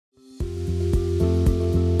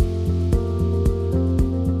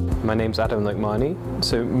My name's Adam Lokmani.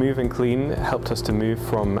 So Move and Clean helped us to move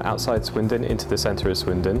from outside Swindon into the centre of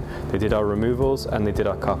Swindon. They did our removals and they did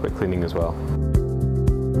our carpet cleaning as well.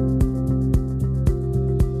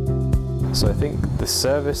 So I think the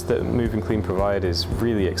service that Move and Clean provide is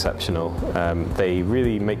really exceptional. They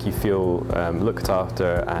really make you feel looked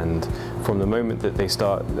after, and from the moment that they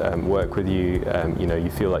start work with you, you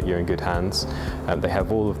feel like you're in good hands. They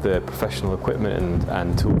have all of the professional equipment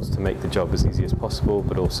and tools to make the job as easy as possible,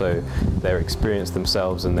 but also they're experienced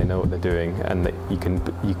themselves and they know what they're doing, and that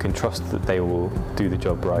you can trust that they will do the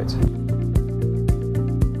job right.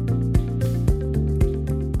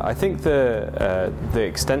 I think the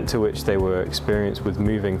extent to which they were experienced with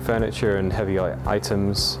moving furniture and heavy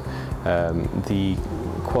items, the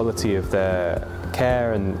quality of their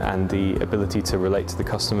care and the ability to relate to the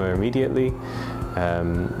customer immediately,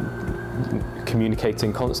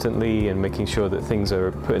 communicating constantly and making sure that things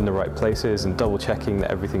are put in the right places and double checking that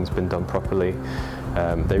everything's been done properly.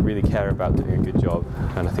 They really care about doing a good job,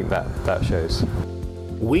 and I think that shows.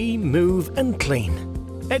 We move and clean.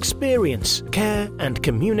 Experience, care and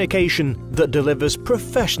communication that delivers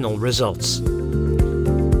professional results.